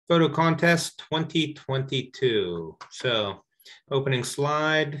Photo Contest 2022. So opening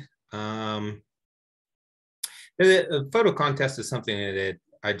slide. The photo contest is something that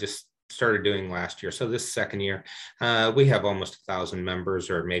I just started doing last year. So this second year, we have almost 1,000 members,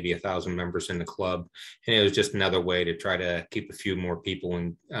 or maybe 1,000 members in the club. And it was just another way to try to keep a few more people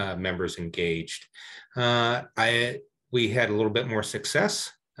and members engaged. We had a little bit more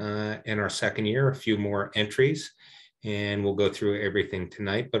success in our second year, a few more entries, and we'll go through everything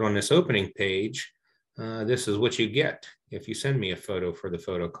tonight. But on this opening page, this is what you get if you send me a photo for the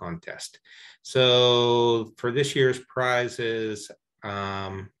photo contest. So for this year's prizes,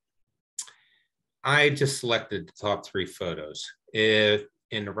 I just selected the top 3 photos. If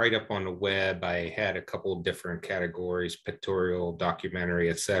in the write-up on the web, I had a couple of different categories, pictorial, documentary,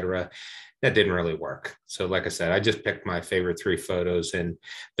 etc. That didn't really work. So like I said, I just picked my favorite 3 photos, and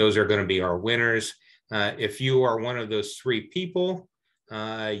those are going to be our winners. If you are one of those 3 people,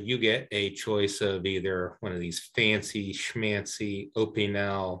 you get a choice of either one of these fancy schmancy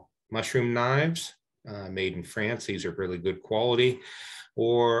Opinel mushroom knives made in France. These are really good quality,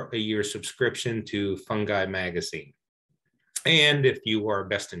 or a year subscription to Fungi magazine. And if you are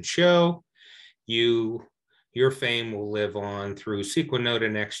best in show, your fame will live on through Sequinota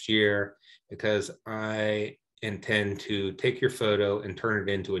next year, because I intend to take your photo and turn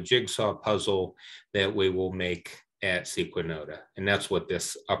it into a jigsaw puzzle that we will make at Sequinota. And that's what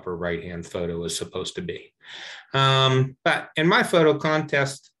this upper right-hand photo is supposed to be. But in my photo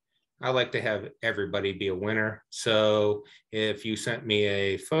contest, I like to have everybody be a winner. So if you sent me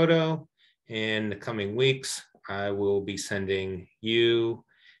a photo in the coming weeks, I will be sending you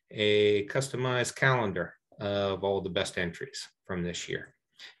a customized calendar of all the best entries from this year.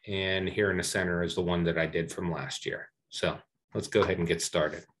 And here in the center is the one that I did from last year. So let's go ahead and get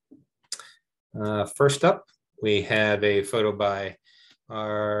started. First up, we have a photo by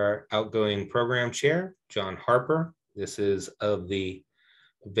our outgoing program chair, John Harper. This is of the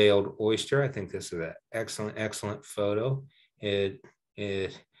Veiled Oyster. I think this is an excellent, excellent photo. It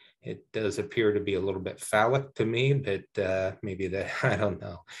does appear to be a little bit phallic to me, but maybe that, I don't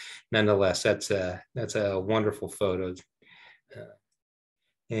know. Nonetheless, that's a wonderful photo.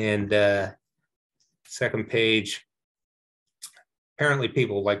 Second page, apparently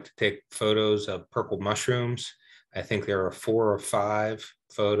people like to take photos of purple mushrooms. I think there are 4 or 5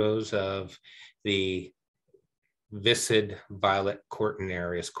 photos of the viscid violet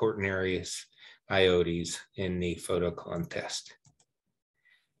Cortinarius iodes in the photo contest.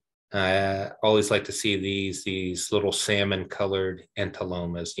 I always like to see these little salmon colored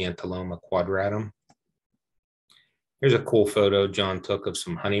entelomas, the Entoloma quadratum. Here's a cool photo John took of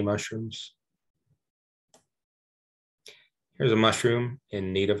some honey mushrooms. Here's a mushroom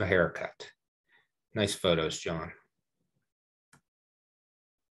in need of a haircut. Nice photos, John.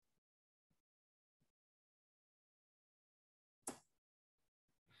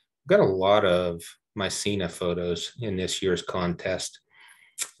 Got a lot of Mycena photos in this year's contest.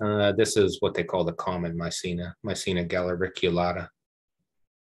 This is what they call the common Mycena, Mycena galericulata.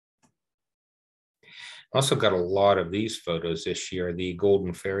 Also got a lot of these photos this year, the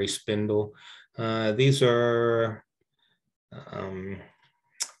golden fairy spindle. These are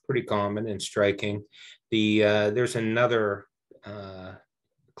pretty common and striking. There's another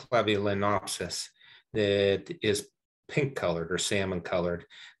Clavulinopsis that is pink colored or salmon colored.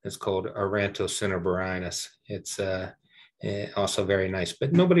 It's called Arantocinnabarinus. It's also very nice,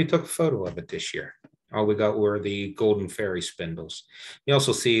 but nobody took a photo of it this year. All we got were the golden fairy spindles. You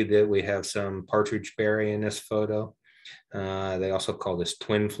also see that we have some partridge berry in this photo. They also call this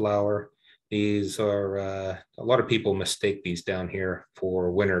twin flower. These are, a lot of people mistake these down here for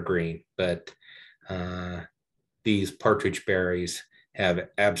wintergreen, but these partridge berries have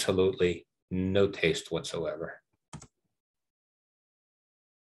absolutely no taste whatsoever.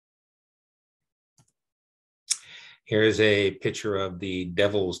 Here's a picture of the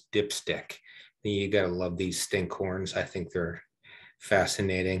devil's dipstick. You gotta love these stink horns. I think they're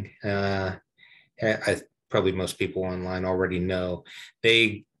fascinating. Probably most people online already know.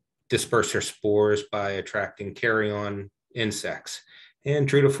 They disperse their spores by attracting carrion insects. And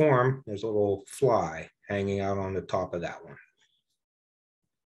true to form, there's a little fly hanging out on the top of that one.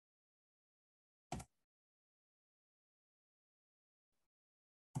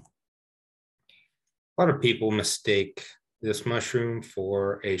 A lot of people mistake this mushroom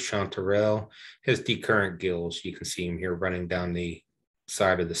for a chanterelle. It has decurrent gills. You can see them here running down the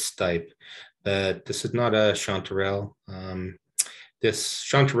side of the stipe. But this is not a chanterelle.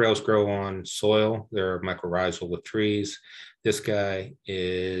 Chanterelles grow on soil. They're mycorrhizal with trees. This guy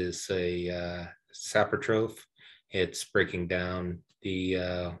is a saprotroph. It's breaking down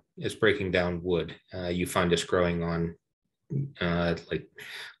it's breaking down wood. You find this growing on like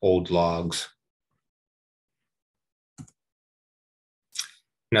old logs.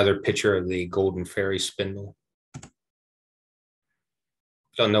 Another picture of the golden fairy spindle.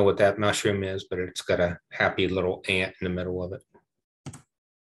 Don't know what that mushroom is, but it's got a happy little ant in the middle of it.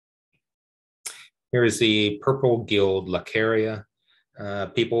 Here's the purple gill Laccaria.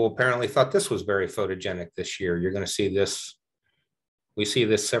 People apparently thought this was very photogenic this year. You're going to see this. We see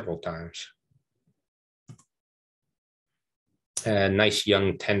this several times. A nice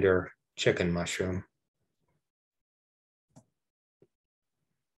young tender chicken mushroom.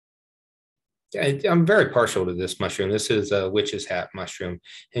 I'm very partial to this mushroom. This is a witch's hat mushroom.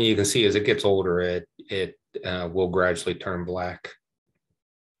 And you can see as it gets older, it will gradually turn black.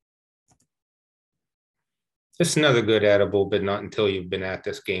 This is another good edible, but not until you've been at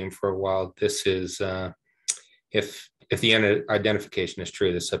this game for a while. This is, if the identification is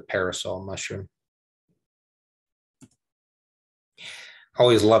true, this is a parasol mushroom.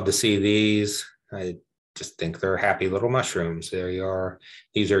 Always love to see these. I just think they're happy little mushrooms. There you are.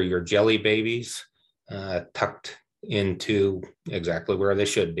 These are your jelly babies tucked into exactly where they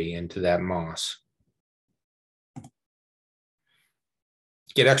should be, into that moss.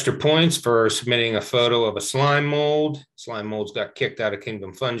 Get extra points for submitting a photo of a slime mold. Slime molds got kicked out of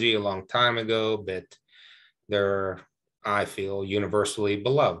Kingdom Fungi a long time ago, but they're, I feel, universally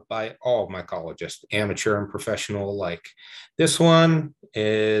beloved by all mycologists, amateur and professional alike. This one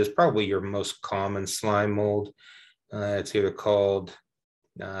is probably your most common slime mold. It's either called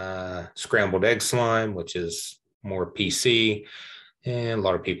scrambled egg slime, which is more PC, and a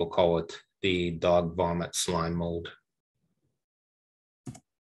lot of people call it the dog vomit slime mold.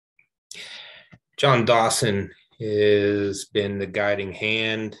 John Dawson has been the guiding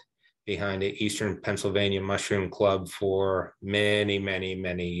hand behind the Eastern Pennsylvania Mushroom Club for many, many,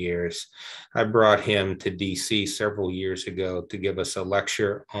 many years. I brought him to DC several years ago to give us a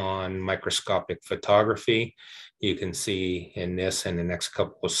lecture on microscopic photography. You can see in this and the next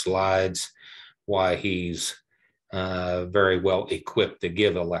couple of slides why he's very well equipped to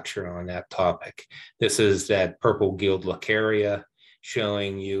give a lecture on that topic. This is that purple gilled Laccaria,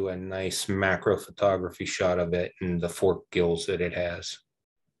 showing you a nice macro photography shot of it and the forked gills that it has.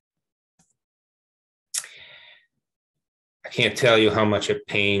 I can't tell you how much it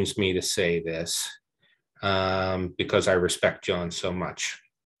pains me to say this because I respect John so much.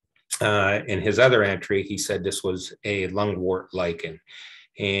 In his other entry, he said this was a lungwort lichen,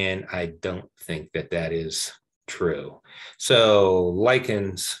 and I don't think that that is true. So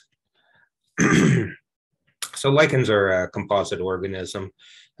lichens, lichens are a composite organism.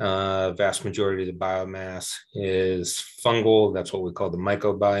 Vast majority of the biomass is fungal. That's what we call the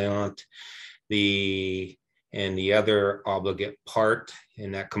mycobiont. And the other obligate part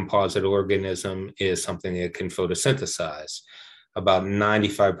in that composite organism is something that can photosynthesize. About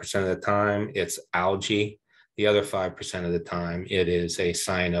 95% of the time, it's algae. The other 5% of the time, it is a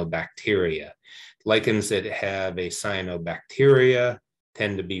cyanobacteria. Lichens that have a cyanobacteria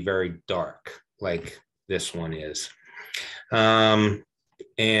tend to be very dark, like this one is. And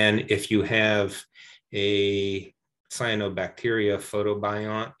if you have a cyanobacteria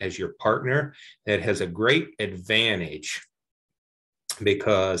photobiont as your partner, that has a great advantage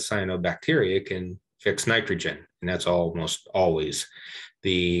because cyanobacteria can fix nitrogen, and that's almost always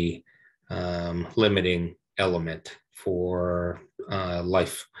the limiting element for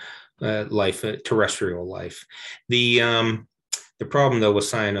terrestrial life. The problem, though, with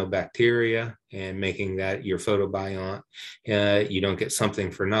cyanobacteria and making that your photobiont, you don't get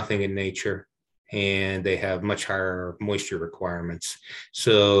something for nothing in nature, and they have much higher moisture requirements.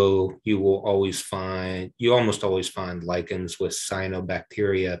 So you almost always find lichens with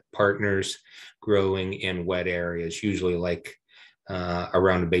cyanobacteria partners growing in wet areas, usually like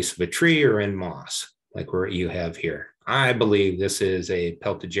around the base of a tree or in moss, like where you have here. I believe this is a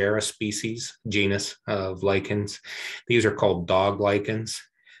Peltigera species, genus of lichens. These are called dog lichens.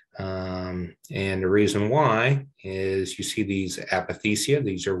 And the reason why is you see these apothecia.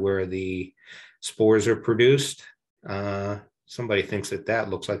 These are where the spores are produced. Somebody thinks that that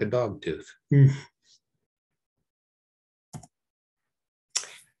looks like a dog tooth.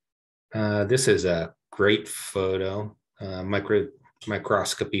 This is a great photo,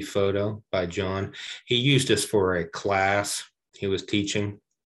 microscopy photo by John. He used this for a class he was teaching.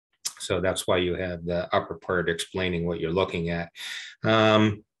 So that's why you have the upper part explaining what you're looking at.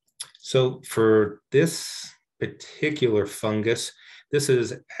 So for this particular fungus, this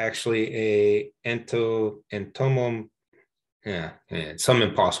is actually a entomom, some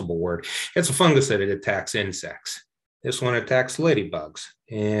impossible word. It's a fungus that it attacks insects. This one attacks ladybugs.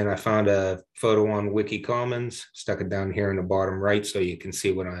 And I found a photo on Wiki Commons, stuck it down here in the bottom right so you can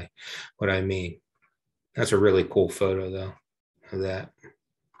see what I mean. That's a really cool photo though of that.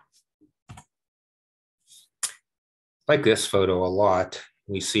 Like this photo a lot.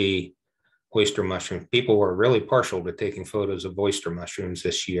 We see oyster mushrooms. People were really partial to taking photos of oyster mushrooms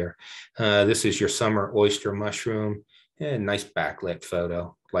this year. This is your summer oyster mushroom. And nice backlit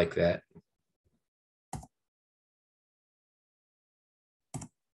photo like that.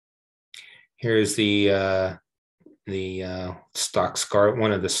 Here's the stock scarlet,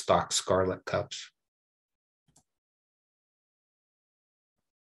 one of the stock scarlet cups.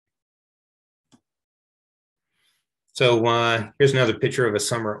 So here's another picture of a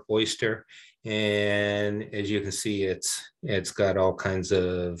summer oyster. And as you can see, it's got all kinds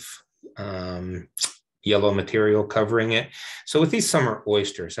of yellow material covering it. So with these summer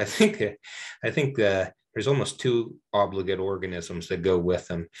oysters, I think there's almost two obligate organisms that go with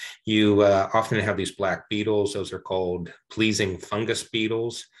them. You often have these black beetles. Those are called pleasing fungus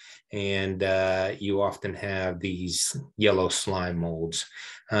beetles. And you often have these yellow slime molds.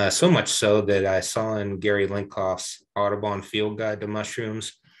 So much so that I saw in Gary Linkoff's Audubon Field Guide to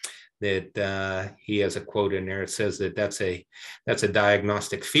Mushrooms that he has a quote in there. It says that that's a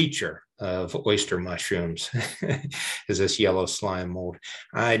diagnostic feature of oyster mushrooms is this yellow slime mold.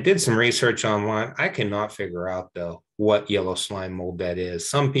 I did some research online. I cannot figure out though what yellow slime mold that is.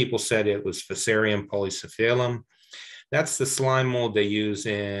 Some people said it was Fusarium polycephalum. That's the slime mold they use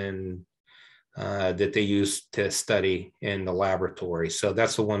in that they use to study in the laboratory. So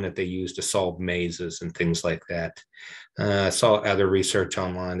that's the one that they use to solve mazes and things like that. I saw other research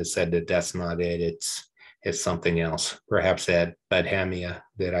online that said that that's not it. It's something else, perhaps that Badhamia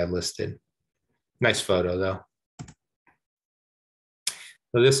that I listed. Nice photo though.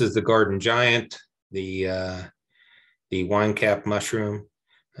 So this is the garden giant, the wine cap mushroom,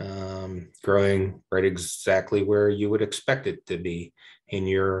 growing right exactly where you would expect it to be in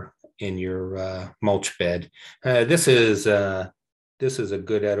your mulch bed. This is a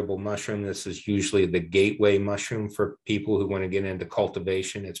good edible mushroom. This is usually the gateway mushroom for people who want to get into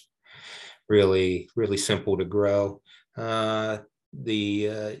cultivation. It's really, really simple to grow. You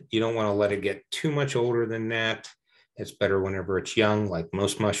don't want to let it get too much older than that. It's better whenever it's young, like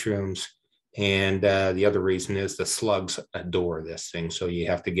most mushrooms. And the other reason is the slugs adore this thing. So you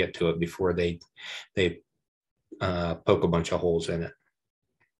have to get to it before they poke a bunch of holes in it.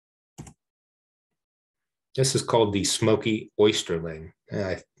 This is called the smoky oysterling.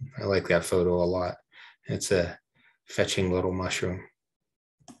 I like that photo a lot. It's a fetching little mushroom.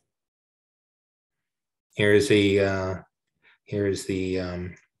 Here's a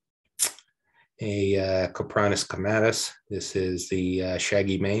Copranus comatus. This is the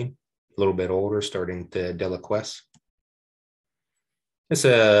shaggy mane, a little bit older, starting to deliquesce. It's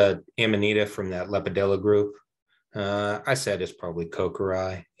a Amanita from that Lepidella group. I said it's probably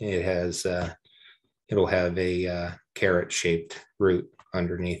Kokiri. It has it'll have a carrot-shaped root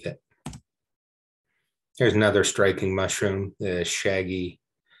underneath it. There's another striking mushroom, the shaggy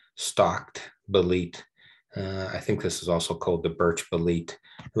stalked bolete. I think this is also called the birch bolete.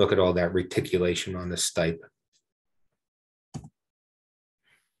 Look at all that reticulation on the stipe.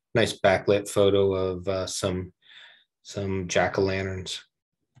 Nice backlit photo of some jack-o'-lanterns.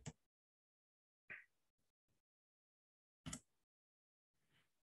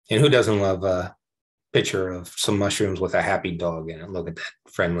 And who doesn't love a picture of some mushrooms with a happy dog in it? Look at that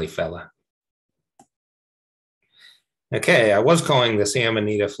friendly fella. Okay, I was calling this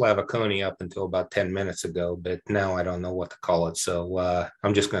Amanita flaviconi up until about 10 minutes ago, but now I don't know what to call it. So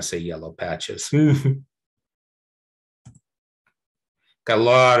I'm just going to say yellow patches. Got a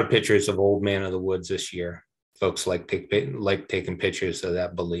lot of pictures of Old Man of the Woods this year. Folks like taking pictures of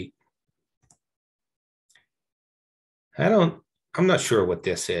that bolete. I'm not sure what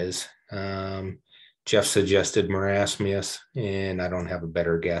this is. Jeff suggested marasmius, and I don't have a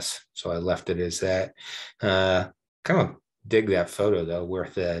better guess, so I left it as that. Kind of dig that photo though,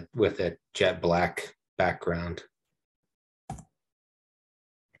 with a jet black background.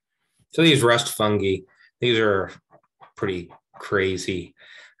 So these rust fungi, these are pretty crazy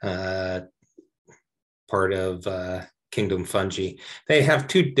part of kingdom fungi. They have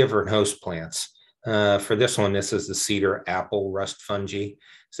two different host plants. For this one, this is the cedar apple rust fungi.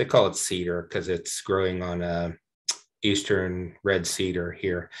 So they call it cedar because it's growing on a eastern red cedar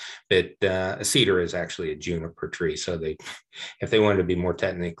here, but a cedar is actually a juniper tree. So if they wanted to be more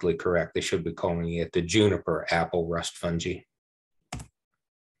technically correct, they should be calling it the juniper apple rust fungi.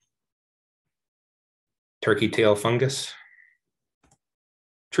 Turkey tail fungus.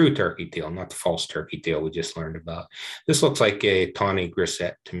 true turkey tail, not the false turkey tail we just learned about. This looks like a tawny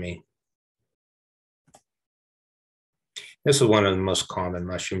grisette to me. This is one of the most common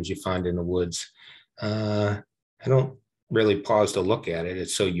mushrooms you find in the woods. I don't really pause to look at it.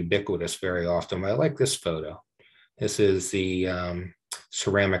 It's so ubiquitous very often. But I like this photo. This is the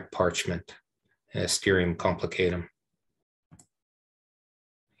ceramic parchment, Asterium complicatum.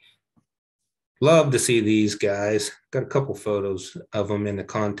 Love to see these guys. Got a couple photos of them in the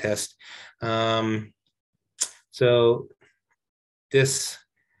contest. So this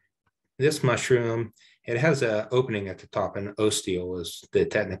mushroom, it has an opening at the top, and ostial is the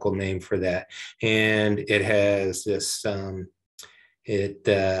technical name for that. And it has this,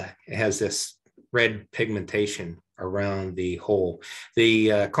 it has this red pigmentation around the hole.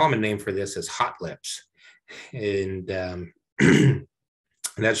 The common name for this is hot lips. And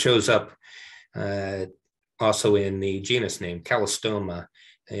that shows up also in the genus name. Calostoma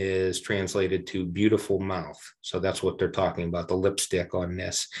is translated to beautiful mouth. So that's what they're talking about, the lipstick on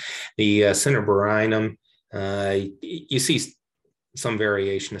this. The cinnabarinum, you see some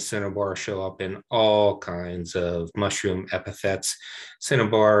variation of cinnabar show up in all kinds of mushroom epithets.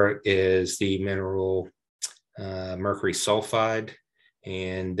 Cinnabar is the mineral mercury sulfide,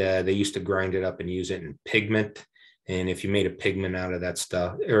 and they used to grind it up and use it in pigment. And if you made a pigment out of that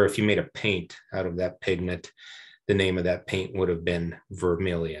stuff, or if you made a paint out of that pigment, the name of that paint would have been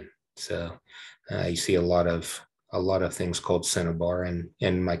vermilion. So you see a lot of things called cinnabar in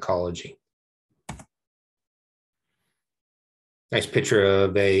mycology. Nice picture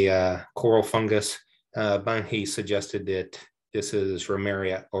of a coral fungus. Bunhe suggested that this is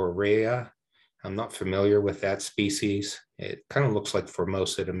Romeria aurea. I'm not familiar with that species. It kind of looks like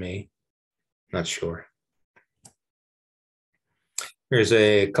Formosa to me. Not sure. There's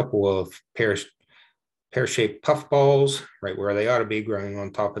a couple of pear-shaped puffballs right where they ought to be, growing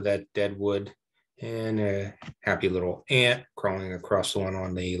on top of that dead wood, and a happy little ant crawling across the one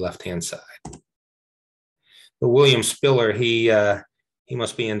on the left-hand side. The William Spiller, he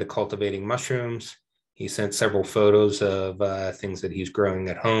must be into cultivating mushrooms. He sent several photos of things that he's growing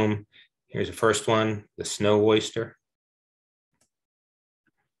at home. Here's the first one, the snow oyster.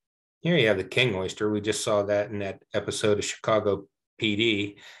 Here you have the king oyster. We just saw that in that episode of Chicago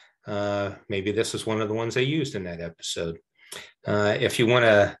PD. Maybe this is one of the ones they used in that episode. If you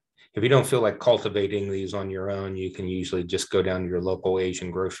don't feel like cultivating these on your own, you can usually just go down to your local Asian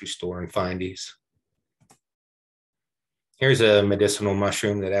grocery store and find these. Here's a medicinal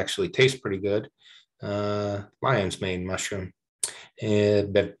mushroom that actually tastes pretty good. Lion's mane mushroom.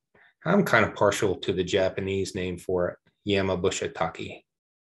 But I'm kind of partial to the Japanese name for it, Yamabushitake.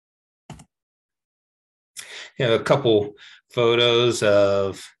 A couple photos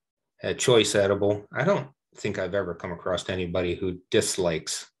of a choice edible. I don't think I've ever come across anybody who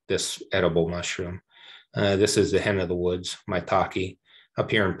dislikes this edible mushroom. This is the hen of the woods, maitake. Up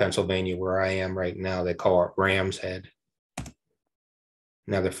here in Pennsylvania, where I am right now, they call it ram's head.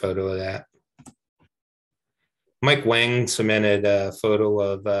 Another photo of that. Mike Wang submitted a photo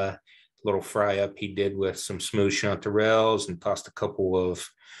of a little fry up he did with some smooth chanterelles and tossed a couple of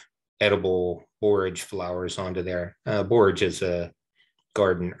edible borage flowers onto there. Borage is a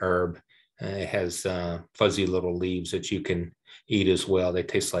garden herb. It has fuzzy little leaves that you can eat as well. They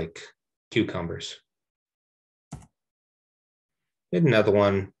taste like cucumbers. Another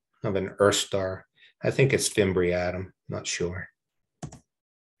one of an earth star. I think it's Fimbriatum, not sure.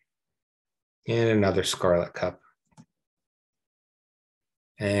 And another scarlet cup.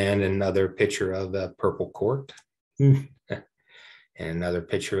 And another picture of a purple court. And another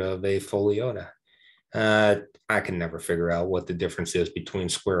picture of a foliota. I can never figure out what the difference is between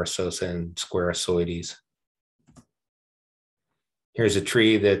squarososa and squarosoides. Here's a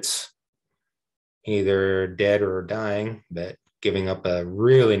tree that's either dead or dying, but giving up a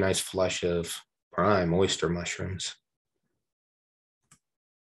really nice flush of prime oyster mushrooms.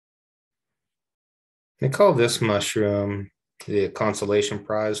 They call this mushroom the consolation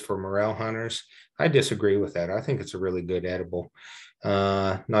prize for morel hunters. I disagree with that. I think it's a really good edible.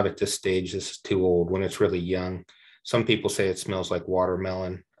 Not at this stage. This is too old. When it's really young, some people say it smells like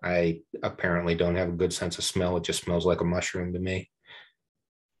watermelon. I apparently don't have a good sense of smell. It just smells like a mushroom to me.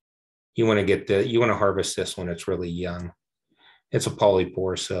 You want to harvest this when it's really young. It's a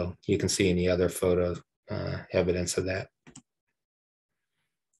polypore, so you can see any other photo evidence of that.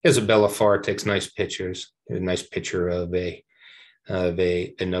 Isabella Farr takes nice pictures. A nice picture of a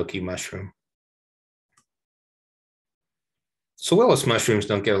enoki mushroom. Soelis mushrooms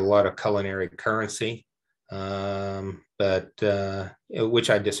don't get a lot of culinary currency. which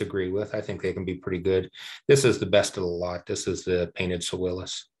I disagree with. I think they can be pretty good. This is the best of the lot. This is the painted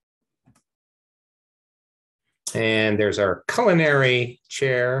Sewillis. And there's our culinary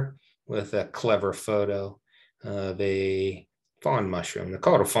chair with a clever photo of a fawn mushroom. They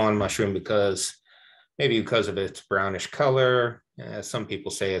call it a fawn mushroom because maybe because of its brownish color. Some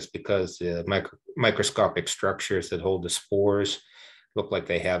people say it's because the microscopic structures that hold the spores look like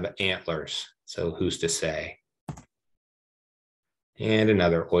they have antlers. So who's to say? And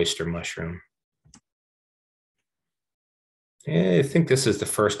another oyster mushroom. I think this is the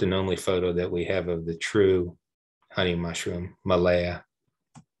first and only photo that we have of the true honey mushroom, Malaya.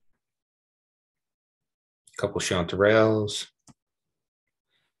 A couple chanterelles.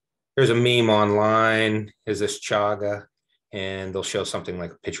 There's a meme online, is this chaga? And they'll show something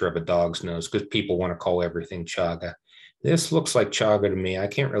like a picture of a dog's nose because people want to call everything chaga. This looks like chaga to me. I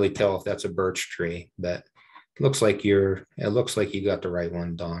can't really tell if that's a birch tree, but it looks like you got the right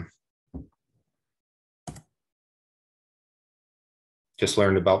one, Don. Just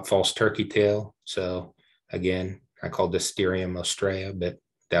learned about false turkey tail. So again, I called this Sterium ostrea, but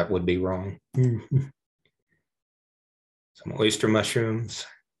that would be wrong. Some oyster mushrooms,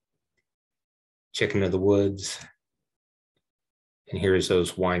 chicken of the woods. And here's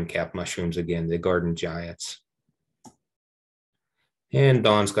those wine cap mushrooms again, the garden giants. And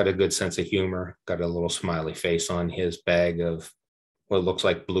Don's got a good sense of humor, got a little smiley face on his bag of what looks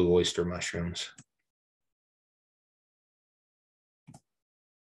like blue oyster mushrooms.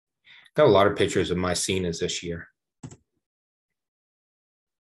 Got a lot of pictures of Mycenas this year.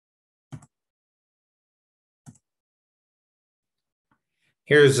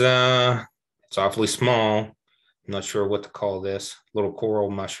 Here's, it's awfully small. I'm not sure what to call this, little coral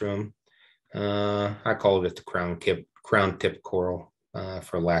mushroom. I called it the crown tip coral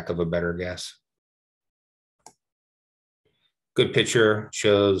for lack of a better guess. Good picture,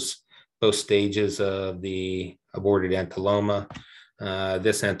 shows both stages of the aborted antheloma.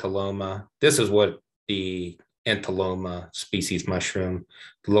 This is what the antheloma species mushroom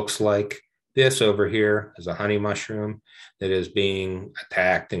looks like. This over here is a honey mushroom that is being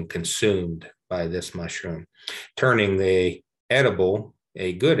attacked and consumed by this mushroom, turning a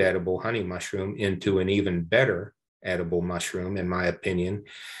good edible honey mushroom into an even better edible mushroom, in my opinion,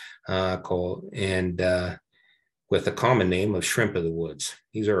 with the common name of shrimp of the woods.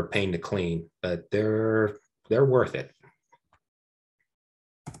 These are a pain to clean, but they're worth it.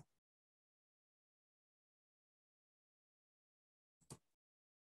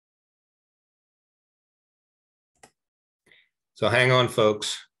 So hang on,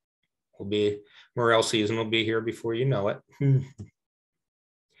 folks. Morel season will be here before you know it.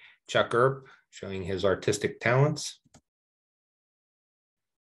 Chuck Earp showing his artistic talents.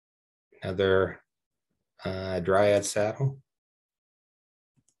 Another dryad saddle.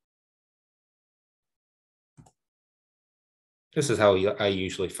 This is how I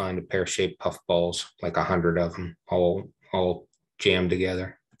usually find a pear-shaped puffballs, like 100 of them, all jammed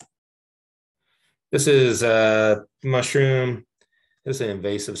together. This is a mushroom. This is an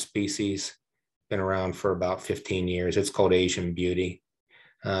invasive species, been around for about 15 years. It's called Asian beauty.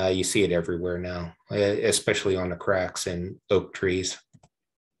 You see it everywhere now, especially on the cracks in oak trees.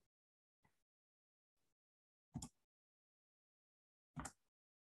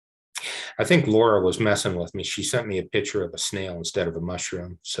 I think Laura was messing with me. She sent me a picture of a snail instead of a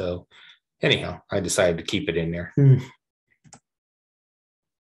mushroom. So anyhow, I decided to keep it in there.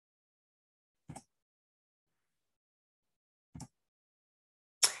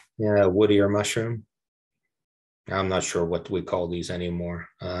 Yeah, woodier mushroom. I'm not sure what we call these anymore.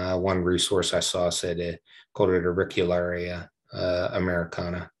 One resource I saw said it called it Auricularia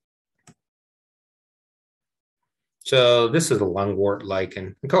americana. So this is a lungwort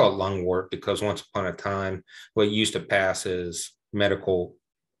lichen. We call it lungwort because once upon a time, what used to pass as medical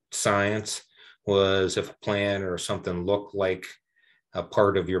science was if a plant or something looked like a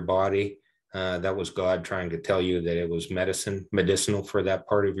part of your body, that was God trying to tell you that it was medicinal for that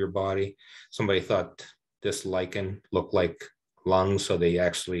part of your body. Somebody thought this lichen looked like lungs, so they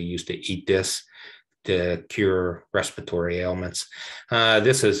actually used to eat this to cure respiratory ailments.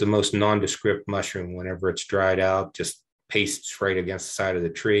 This is the most nondescript mushroom. Whenever it's dried out, just pastes right against the side of the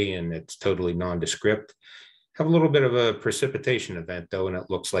tree, and it's totally nondescript. Have a little bit of a precipitation event though, and it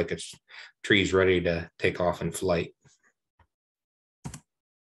looks like it's tree's ready to take off in flight.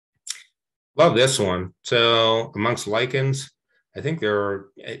 Love this one. So amongst lichens, I think there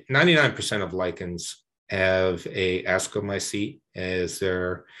are 99% of lichens have a ascomycete as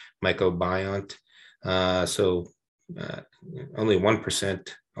their mycobiont. Only 1%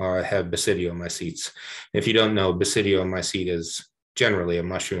 have basidiomycetes. If you don't know, basidiomycete is generally a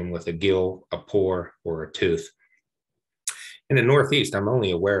mushroom with a gill, a pore, or a tooth. In the Northeast, I'm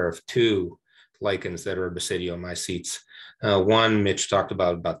only aware of 2 lichens that are basidiomycetes. One Mitch talked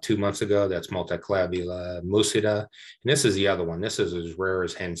about 2 months ago, that's Multiclavula musida. And this is the other one. This is as rare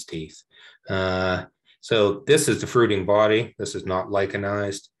as hen's teeth. So this is the fruiting body. This is not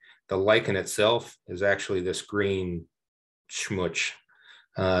lichenized. The lichen itself is actually this green schmutz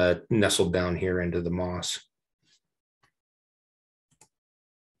nestled down here into the moss.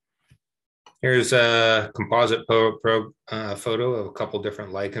 Here's a composite photo of a couple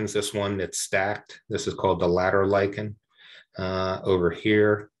different lichens. This one that's stacked. This is called the ladder lichen. Over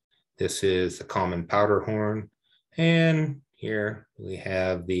here, this is the common powder horn. And here we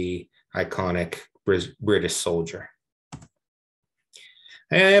have the iconic British soldier.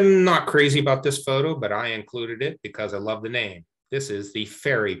 I am not crazy about this photo, but I included it because I love the name. This is the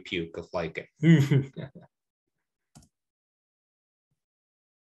fairy puke of lichen.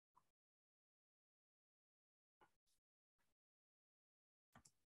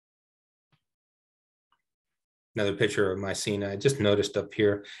 Another picture of Mycena. I just noticed up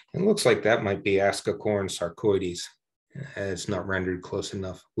here, it looks like that might be Ascocorn sarcoides. It's not rendered close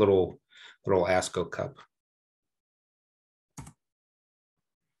enough. Little Asco cup.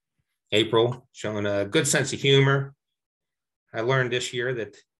 April, showing a good sense of humor. I learned this year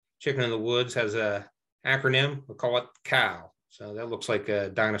that Chicken in the Woods has a acronym. We'll call it COW. So that looks like a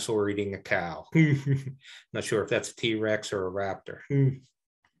dinosaur eating a cow. Not sure if that's a T-Rex or a raptor.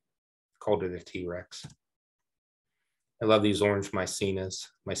 Called it a T-Rex. I love these orange Mycenas,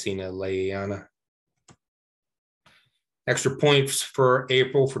 Mycena leiana. Extra points for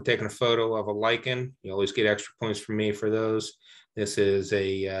April for taking a photo of a lichen. You always get extra points from me for those. This is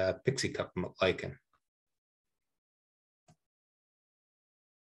a pixie cup lichen.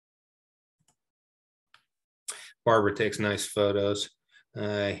 Barbara takes nice photos.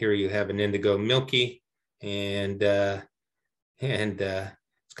 Here you have an indigo milky, and it's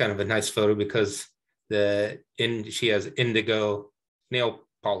kind of a nice photo because she has indigo nail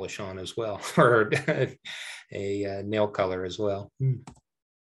polish on as well, or a nail color as well.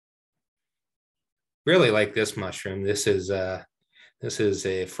 Really like this mushroom. This is a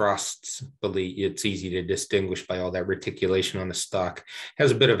frost bolete. It's easy to distinguish by all that reticulation on the stalk. It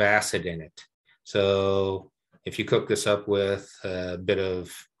has a bit of acid in it. So if you cook this up with a bit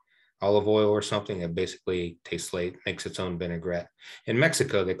of olive oil or something, it basically tastes like, makes its own vinaigrette. In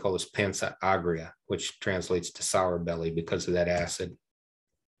Mexico, they call this panza agria, which translates to sour belly because of that acid.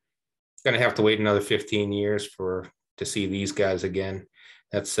 Going to have to wait another 15 years to see these guys again.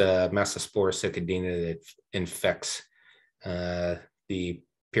 That's Massospora cicadina that infects the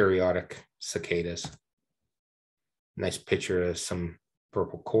periodic cicadas. Nice picture of some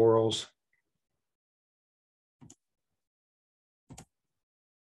purple corals.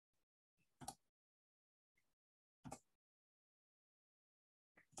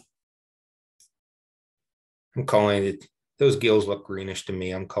 I'm calling it, those gills look greenish to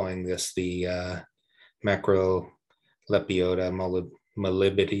me. I'm calling this the Macrolepiota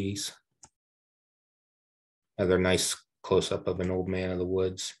mollibites. Another nice close-up of an old man of the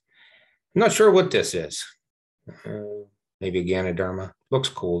woods. I'm not sure what this is. Maybe a Ganoderma. Looks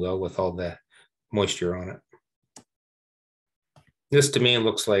cool though with all the moisture on it. This to me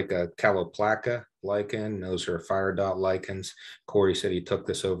looks like a Caloplaca lichen. Those are fire dot lichens. Corey said he took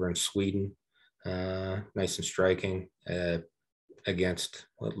this over in Sweden. Nice and striking against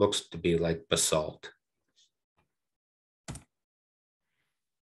what looks to be like basalt.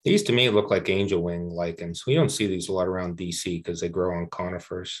 These to me look like angel wing lichens. We don't see these a lot around DC because they grow on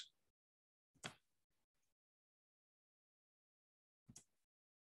conifers.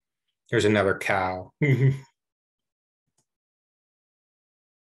 Here's another cow.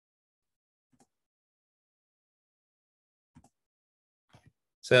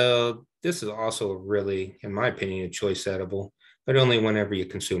 So this is also really, in my opinion, a choice edible, but only whenever you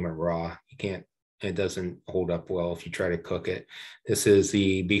consume it raw. You can't, it doesn't hold up well if you try to cook it. This is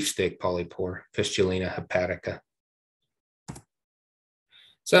the beefsteak polypore, Fistulina hepatica.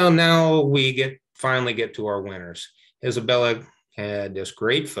 So now we finally get to our winners. Isabella had this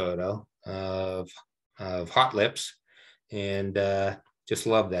great photo of hot lips, and just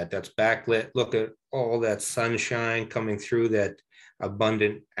love that. That's backlit. Look at all that sunshine coming through that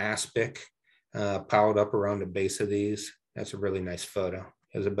abundant aspic piled up around the base of these. That's a really nice photo.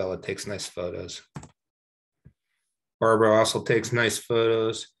 Isabella takes nice photos. Barbara also takes nice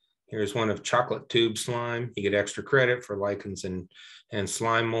photos. Here's one of chocolate tube slime. You get extra credit for lichens and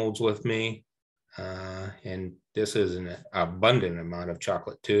slime molds with me. And This is an abundant amount of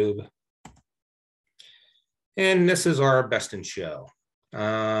chocolate tube. And this is our best in show.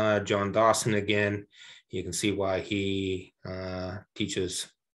 John Dawson again. You can see why he teaches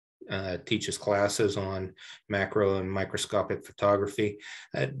classes on macro and microscopic photography.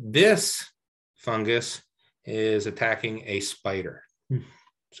 This fungus is attacking a spider.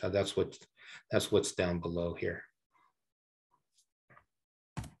 So that's what's down below here.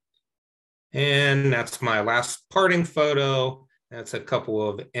 And that's my last parting photo. That's a couple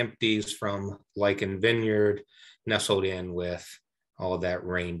of empties from Lichen Vineyard, nestled in with all of that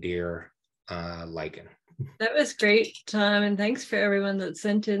reindeer lichen. That was great, Tom, and thanks for everyone that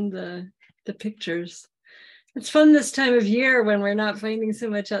sent in the pictures. It's fun this time of year when we're not finding so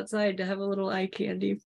much outside to have a little eye candy.